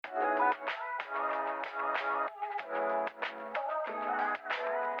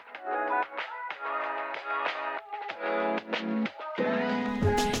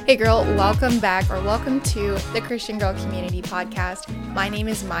Hey girl, welcome back or welcome to the Christian Girl Community Podcast. My name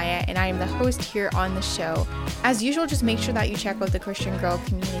is Maya and I am the host here on the show. As usual, just make sure that you check out the Christian Girl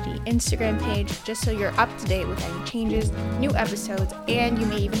Community Instagram page just so you're up to date with any changes, new episodes, and you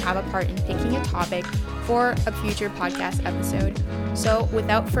may even have a part in picking a topic for a future podcast episode. So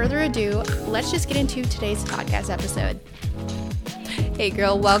without further ado, let's just get into today's podcast episode. Hey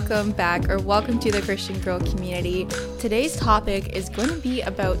girl, welcome back or welcome to the Christian Girl Community. Today's topic is going to be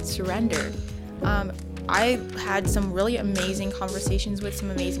about surrender. I had some really amazing conversations with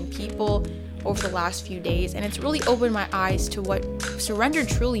some amazing people over the last few days, and it's really opened my eyes to what surrender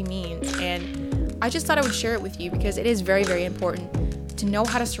truly means. And I just thought I would share it with you because it is very, very important to know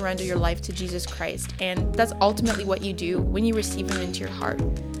how to surrender your life to Jesus Christ. And that's ultimately what you do when you receive Him into your heart.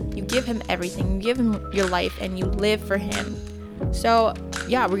 You give Him everything, you give Him your life, and you live for Him. So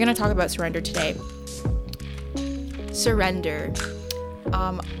yeah, we're going to talk about surrender today. Surrender.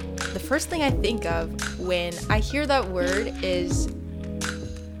 The first thing I think of when I hear that word is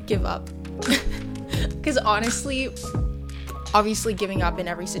give up. Because honestly, obviously giving up in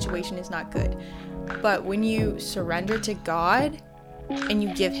every situation is not good. But when you surrender to God and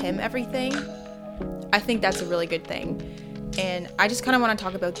you give Him everything, I think that's a really good thing. And I just kind of want to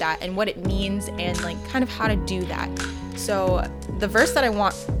talk about that and what it means and like kind of how to do that. So the verse that I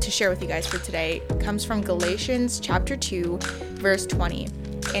want to share with you guys for today comes from Galatians chapter 2, verse 20.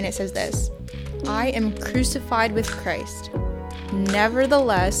 And it says this: I am crucified with Christ.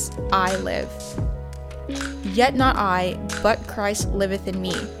 Nevertheless, I live. Yet not I, but Christ liveth in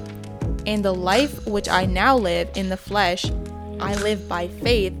me. And the life which I now live in the flesh, I live by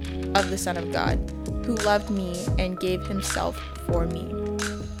faith of the Son of God, who loved me and gave Himself for me.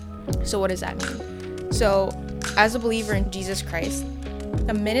 So what does that mean? So as a believer in Jesus Christ,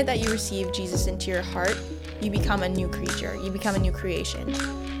 the minute that you receive Jesus into your heart, you become a new creature. You become a new creation.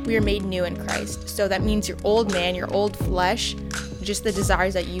 We are made new in Christ. So that means your old man, your old flesh, just the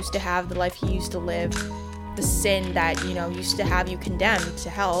desires that you used to have, the life you used to live, the sin that, used to have you condemned to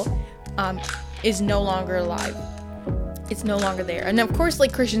hell, is no longer alive. It's no longer there. And of course,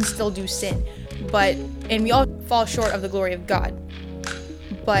 like, Christians still do sin, and we all fall short of the glory of God.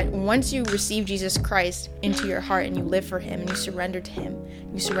 But once you receive Jesus Christ into your heart and you live for Him and you surrender to Him,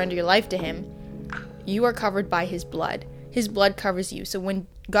 you surrender your life to Him, you are covered by His blood. His blood covers you. So when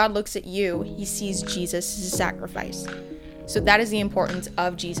God looks at you, He sees Jesus as a sacrifice. So that is the importance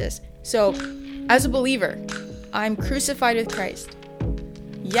of Jesus. So as a believer, I'm crucified with Christ,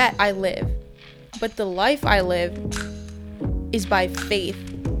 yet I live. But the life I live is by faith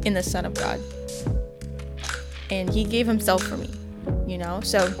in the Son of God. And He gave Himself for me.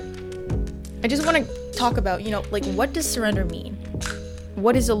 So I just want to talk about, what does surrender mean?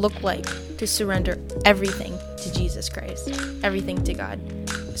 What does it look like to surrender everything to Jesus Christ, everything to God?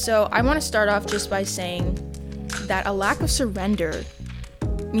 So I want to start off just by saying that a lack of surrender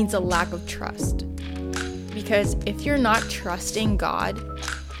means a lack of trust. Because if you're not trusting God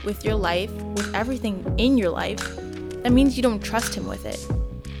with your life, with everything in your life, that means you don't trust Him with it.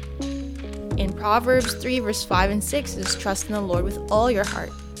 In Proverbs 3, verse 5 and 6 is trust in the Lord with all your heart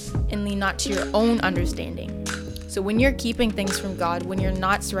and lean not to your own understanding. So when you're keeping things from God, when you're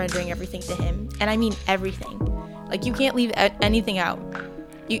not surrendering everything to Him, and I mean everything, like you can't leave anything out.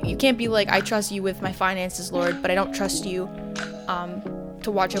 You can't be like, I trust you with my finances, Lord, but I don't trust you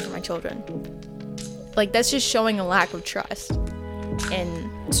to watch over my children. Like, that's just showing a lack of trust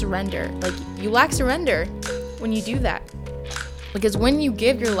and surrender. Like, you lack surrender when you do that. Because when you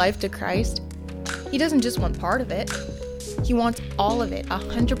give your life to Christ, He doesn't just want part of it. He wants all of it,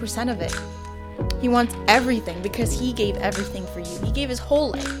 100% of it. He wants everything because He gave everything for you. He gave His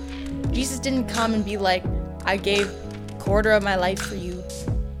whole life. Jesus didn't come and be like, I gave a quarter of my life for you,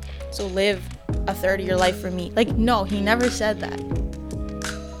 so live a third of your life for me. Like, no, He never said that.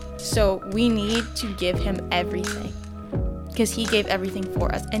 So we need to give Him everything because He gave everything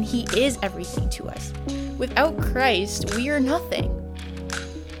for us and He is everything to us. Without Christ, we are nothing.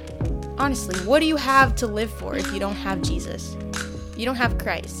 Honestly, what do you have to live for if you don't have Jesus? You don't have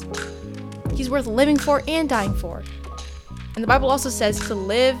Christ. He's worth living for and dying for. And the Bible also says to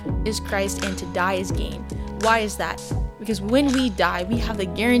live is Christ and to die is gain. Why is that? Because when we die, we have the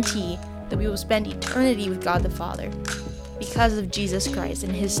guarantee that we will spend eternity with God the Father because of Jesus Christ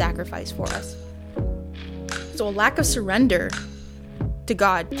and His sacrifice for us. So a lack of surrender to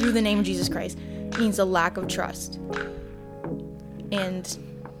God through the name of Jesus Christ means a lack of trust. And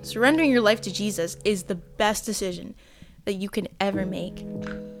surrendering your life to Jesus is the best decision that you can ever make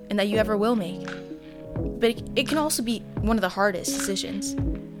and that you ever will make. But it can also be one of the hardest decisions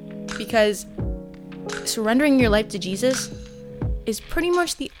because surrendering your life to Jesus is pretty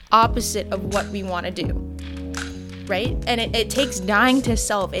much the opposite of what we want to do, right? And it takes dying to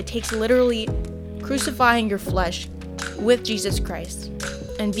self. It takes literally crucifying your flesh with Jesus Christ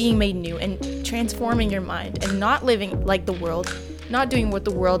and being made new and transforming your mind and not living like the world, not doing what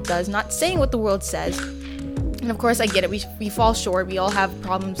the world does, not saying what the world says. And of course, I get it. We fall short. We all have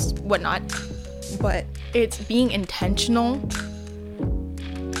problems, whatnot. But it's being intentional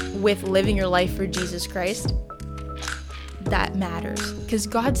with living your life for Jesus Christ that matters. Because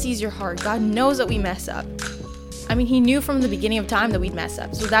God sees your heart. God knows that we mess up. I mean, he knew from the beginning of time that we'd mess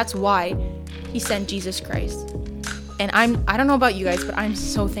up. So that's why he sent Jesus Christ. And I don't know about you guys, but I'm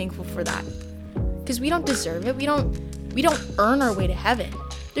so thankful for that. Because we don't deserve it. We don't earn our way to heaven.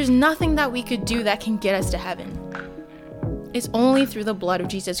 There's nothing that we could do that can get us to heaven. It's only through the blood of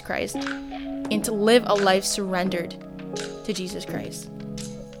Jesus Christ and to live a life surrendered to Jesus Christ.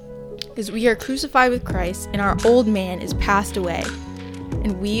 Because we are crucified with Christ and our old man is passed away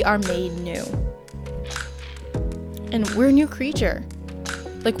and we are made new. And we're a new creature.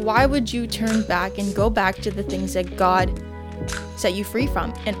 Like, why would you turn back and go back to the things that God set you free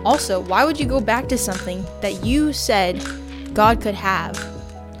from? And also, why would you go back to something that you said God could have?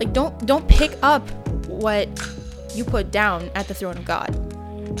 Like, don't pick up what you put down at the throne of God.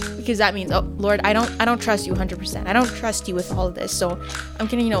 Because that means, oh Lord, I don't trust you 100%. I don't trust you with all of this. So I'm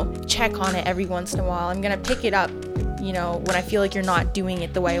gonna, check on it every once in a while. I'm gonna pick it up, when I feel like you're not doing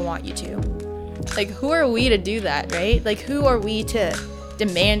it the way I want you to. Like, who are we to do that, right? Like, who are we to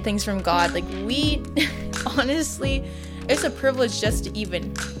demand things from God? Like, we, honestly, it's a privilege just to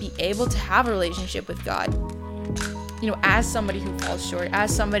even be able to have a relationship with God. As somebody who falls short,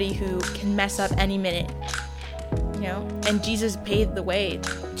 as somebody who can mess up any minute, and Jesus paved the way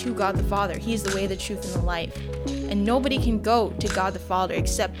to God the Father. He's the way, the truth, and the life. And nobody can go to God the Father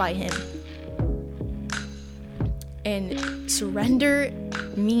except by him. And surrender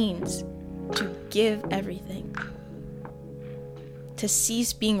means to give everything. To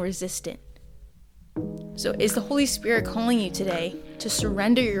cease being resistant. So is the Holy Spirit calling you today to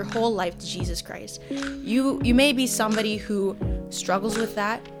surrender your whole life to Jesus Christ? You may be somebody who struggles with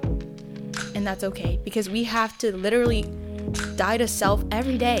that, and that's okay, because we have to literally die to self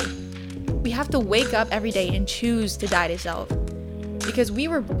every day. We have to wake up every day and choose to die to self, because we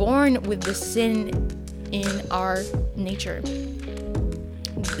were born with the sin in our nature.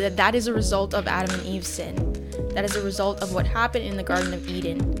 That is a result of Adam and Eve's sin. That is a result of what happened in the Garden of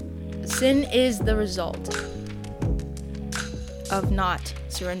Eden. Sin is the result of not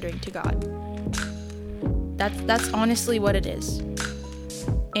surrendering to God. That's honestly what it is.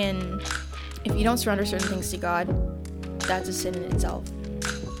 And if you don't surrender certain things to God, that's a sin in itself.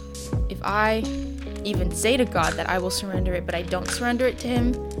 If I even say to God that I will surrender it, but I don't surrender it to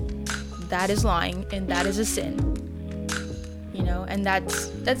him, that is lying and that is a sin. And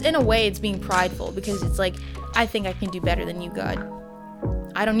that's in a way, it's being prideful, because it's like, I think I can do better than you, God.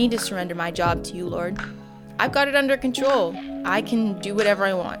 I don't need to surrender my job to you, Lord. I've got it under control. I can do whatever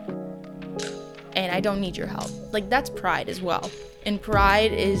I want. And I don't need your help. Like, that's pride as well. And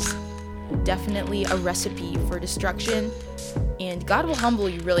pride is definitely a recipe for destruction. And God will humble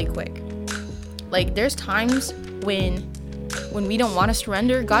you really quick. Like, there's times when we don't want to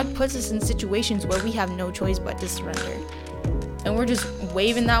surrender, God puts us in situations where we have no choice but to surrender. And we're just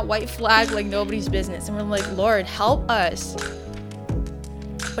waving that white flag like nobody's business. And we're like, Lord, help us.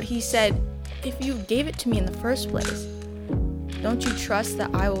 But he said, if you gave it to me in the first place, don't you trust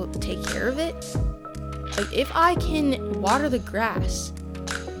that I will take care of it? Like, if I can water the grass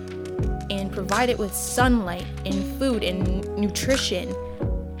and provide it with sunlight and food and nutrition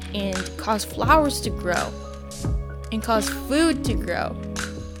and cause flowers to grow and cause food to grow,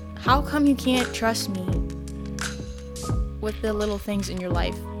 how come you can't trust me with the little things in your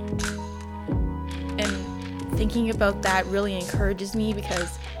life? And thinking about that really encourages me, because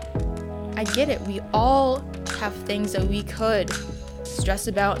I get it. We all have things that we could stress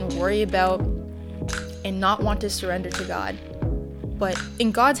about and worry about and not want to surrender to God. But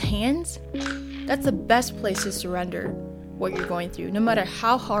in God's hands, that's the best place to surrender what you're going through, no matter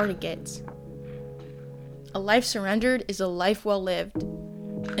how hard it gets. A life surrendered is a life well lived.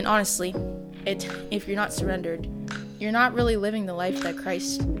 And honestly, if you're not surrendered, you're not really living the life that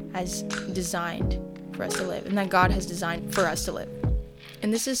Christ has designed for us to live and that God has designed for us to live.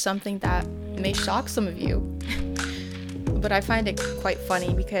 And this is something that may shock some of you, but I find it quite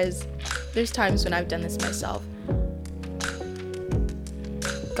funny, because there's times when I've done this myself.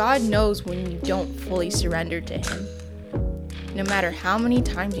 God knows when you don't fully surrender to him. No matter how many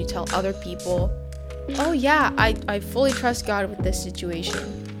times you tell other people, oh yeah, I fully trust God with this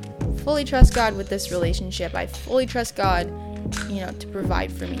situation. Fully trust God with this relationship. I fully trust God to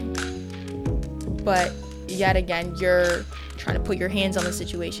provide for me. But yet again, you're trying to put your hands on the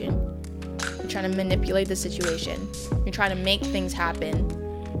situation. You're trying to manipulate the situation. You're trying to make things happen.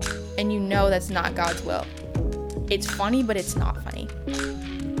 And you know that's not God's will. It's funny, but it's not funny.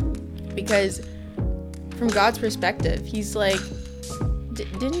 Because from God's perspective, he's like,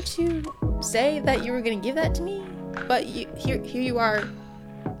 didn't you say that you were going to give that to me? But here you are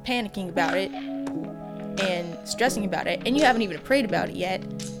panicking about it and stressing about it, and you haven't even prayed about it yet.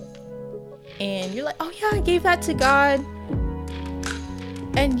 And you're like, oh yeah, I gave that to God.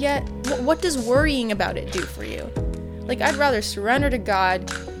 And yet, what does worrying about it do for you? Like, I'd rather surrender to God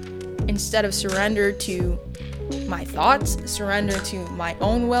instead of surrender to my thoughts, surrender to my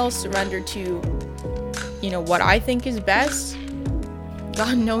own will, surrender to, what I think is best.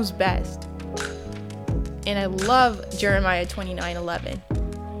 God knows best. And I love Jeremiah 29:11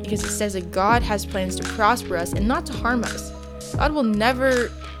 because it says that God has plans to prosper us and not to harm us. God will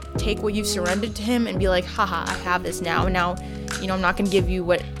never take what you've surrendered to him and be like, haha, I have this now. And now, I'm not going to give you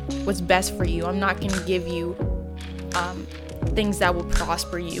what's best for you. I'm not going to give you things that will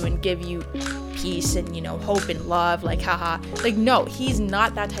prosper you and give you peace and, hope and love. Like, haha. Like, no, he's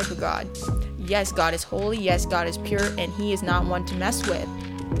not that type of God. Yes, God is holy. Yes, God is pure. And he is not one to mess with.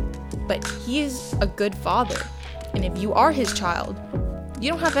 But he is a good father. And if you are his child, you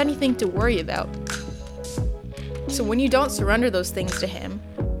don't have anything to worry about. So when you don't surrender those things to him,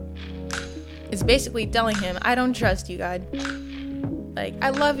 it's basically telling him, I don't trust you, God. Like, I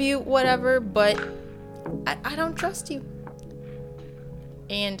love you, whatever, but I don't trust you.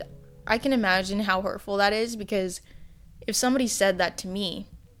 And I can imagine how hurtful that is, because if somebody said that to me,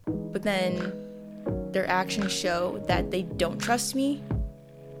 but then their actions show that they don't trust me,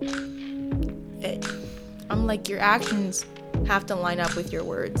 I'm like, your actions have to line up with your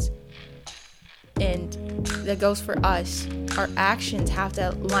words. And that goes for us. Our actions have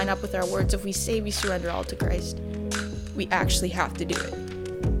to line up with our words. If we say we surrender all to Christ, we actually have to do it.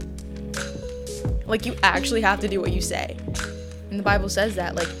 Like, you actually have to do what you say. And the Bible says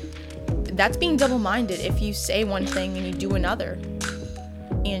that, like, that's being double-minded if you say one thing and you do another.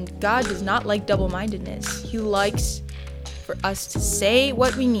 And God does not like double-mindedness. He likes for us to say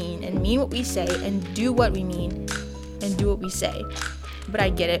what we mean and mean what we say and do what we mean and do what we say. But I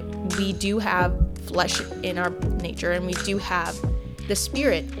get it. We do have flesh in our nature, and we do have the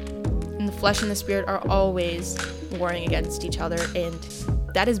spirit. And the flesh and the spirit are always warring against each other, and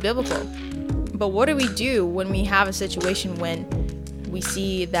that is biblical. But what do we do when we have a situation when we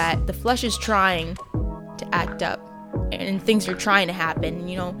see that the flesh is trying to act up and things are trying to happen?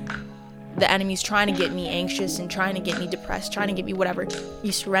 The enemy's trying to get me anxious and trying to get me depressed, trying to get me whatever.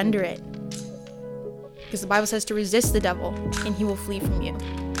 You surrender it. Because the Bible says to resist the devil and he will flee from you.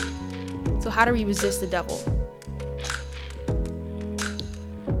 So how do we resist the devil?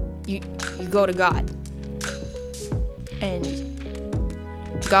 You go to God. And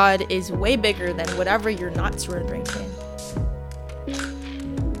God is way bigger than whatever you're not surrendering to him.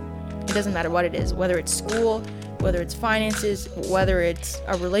 It doesn't matter what it is, whether it's school, whether it's finances, whether it's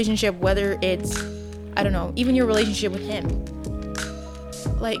a relationship, whether it's, I don't know, even your relationship with him.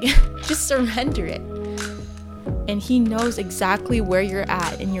 Like, just surrender it. And he knows exactly where you're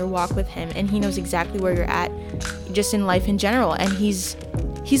at in your walk with him. And he knows exactly where you're at just in life in general. And he's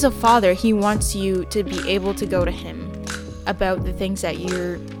a father. He wants you to be able to go to him about the things that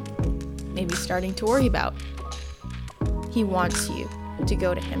you're maybe starting to worry about. He wants you to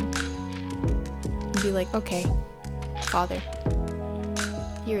go to him and be like, okay, Father,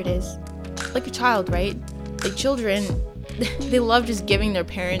 here it is. Like a child, right? Like, children, they love just giving their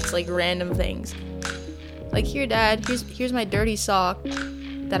parents like random things. Like, here, Dad, here's my dirty sock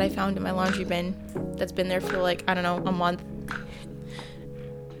that I found in my laundry bin that's been there for like, I don't know, a month.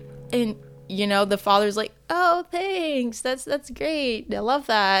 And the father's like, oh, thanks, that's great, I love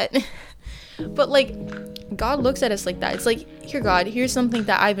that. But like, God looks at us like that. It's like, here, God, here's something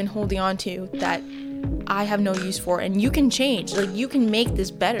that I've been holding on to that I have no use for, and you can change. Like, you can make this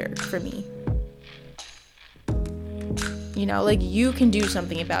better for me. Like, you can do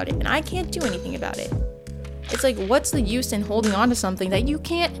something about it, and I can't do anything about it. It's like, what's the use in holding on to something that you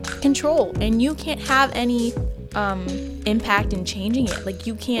can't control and you can't have any impact in changing it? Like,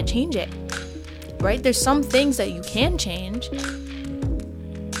 you can't change it, right? There's some things that you can change,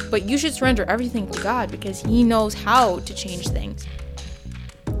 but you should surrender everything to God because he knows how to change things.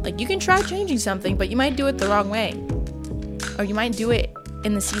 Like, you can try changing something, but you might do it the wrong way, or you might do it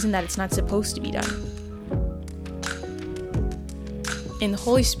in the season that it's not supposed to be done. And the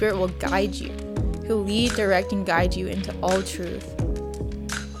Holy Spirit will guide you. He'll lead, direct, and guide you into all truth.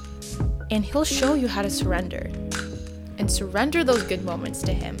 And he'll show you how to surrender. and surrender those good moments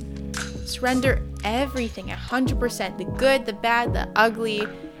to him. Surrender everything, 100%, the good, the bad, the ugly,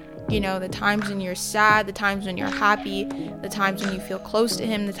 the times when you're sad, the times when you're happy, the times when you feel close to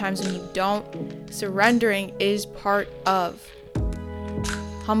him, the times when you don't. Surrendering is part of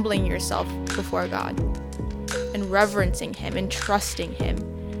humbling yourself before God and reverencing him and trusting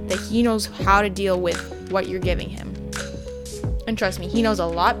him that he knows how to deal with what you're giving him. And trust me, he knows a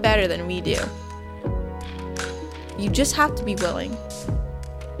lot better than we do. You just have to be willing.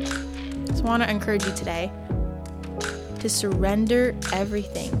 So I want to encourage you today to surrender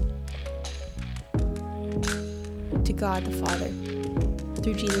everything to God the Father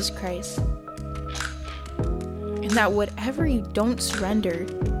through Jesus Christ. And that whatever you don't surrender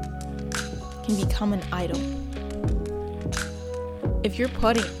can become an idol. If you're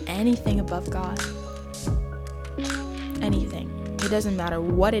putting anything above God, anything, it doesn't matter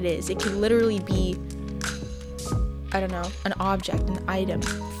what it is. It could literally be, an object, an item,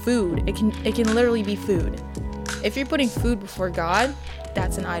 food. It can literally be food. If you're putting food before God,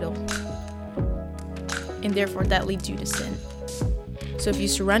 that's an idol. And therefore that leads you to sin. So if you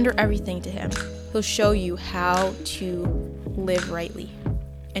surrender everything to him, he'll show you how to live rightly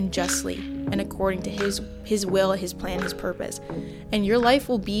and justly and according to his will, his plan, his purpose. And your life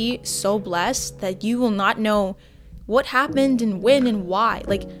will be so blessed that you will not know what happened and when and why.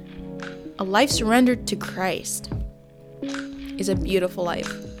 Like, a life surrendered to Christ is a beautiful life.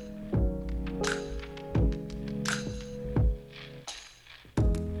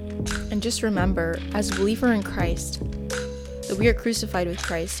 And just remember, as a believer in Christ, that we are crucified with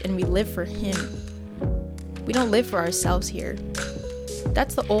Christ and we live for him. We don't live for ourselves here.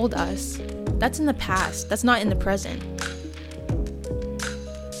 That's the old us. That's in the past. That's not in the present.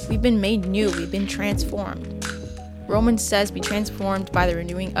 We've been made new. We've been transformed. Romans says, be transformed by the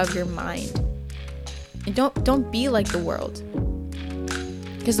renewing of your mind. And don't be like the world.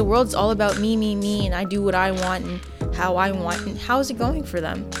 Because the world's all about me, and I do what I want and how I want. And how is it going for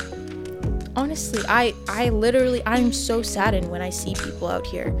them? Honestly, I'm so saddened when I see people out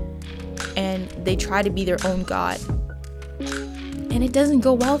here and they try to be their own God. And it doesn't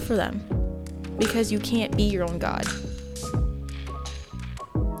go well for them because you can't be your own God.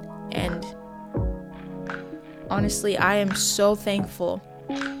 And honestly, I am so thankful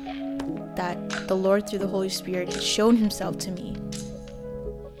that the Lord through the Holy Spirit has shown himself to me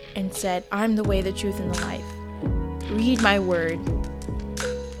and said, I'm the way, the truth, and the life. Read my word.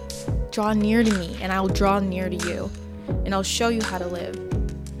 Draw near to me, and I will draw near to you, and I'll show you how to live.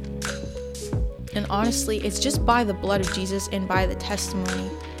 And honestly, it's just by the blood of Jesus and by the testimony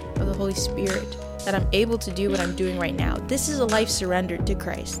of the Holy Spirit that I'm able to do what I'm doing right now. This is a life surrendered to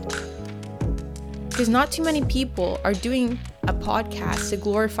Christ. Because not too many people are doing a podcast to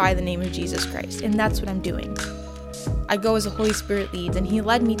glorify the name of Jesus Christ, and that's what I'm doing. I go as the Holy Spirit leads, and he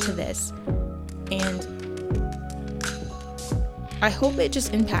led me to this. And I hope it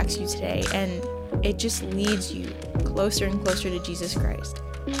just impacts you today and it just leads you closer and closer to Jesus Christ.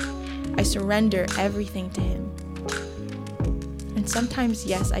 I surrender everything to him. And sometimes,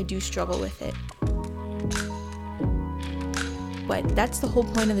 yes, I do struggle with it. But that's the whole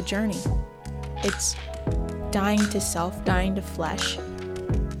point of the journey. It's dying to self, dying to flesh,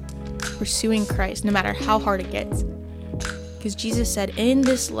 pursuing Christ no matter how hard it gets. Because Jesus said, in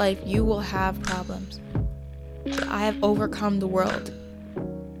this life you will have problems. But I have overcome the world.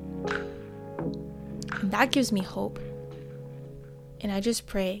 And that gives me hope. And I just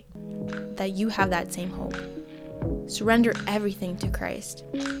pray that you have that same hope. Surrender everything to Christ.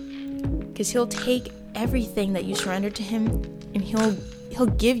 Because he'll take everything that you surrender to him and he'll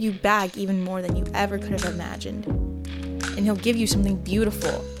give you back even more than you ever could have imagined. And he'll give you something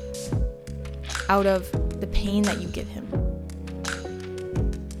beautiful out of the pain that you give him.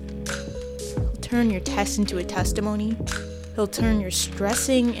 Turn your test into a testimony. He'll turn your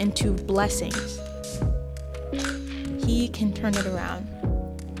stressing into blessings. He can turn it around.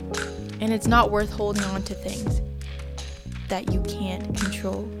 And it's not worth holding on to things that you can't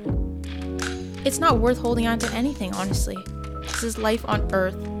control. It's not worth holding on to anything, honestly. This life on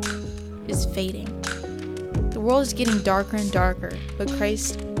earth is fading. The world is getting darker and darker, but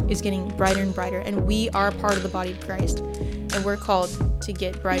Christ is getting brighter and brighter, and we are part of the body of Christ, and we're called to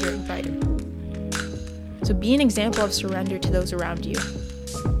get brighter and brighter. So be an example of surrender to those around you,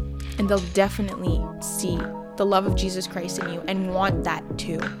 and they'll definitely see the love of Jesus Christ in you and want that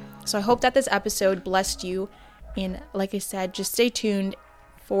too. So I hope that this episode blessed you, and like I said, just stay tuned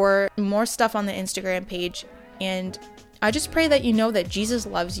for more stuff on the Instagram page, and I just pray that you know that Jesus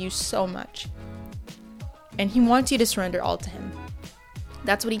loves you so much, and he wants you to surrender all to him.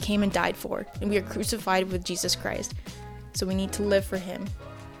 That's what he came and died for, and we are crucified with Jesus Christ. So we need to live for him.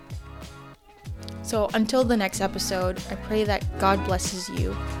 So until the next episode, I pray that God blesses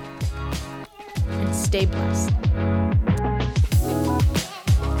you and stay blessed.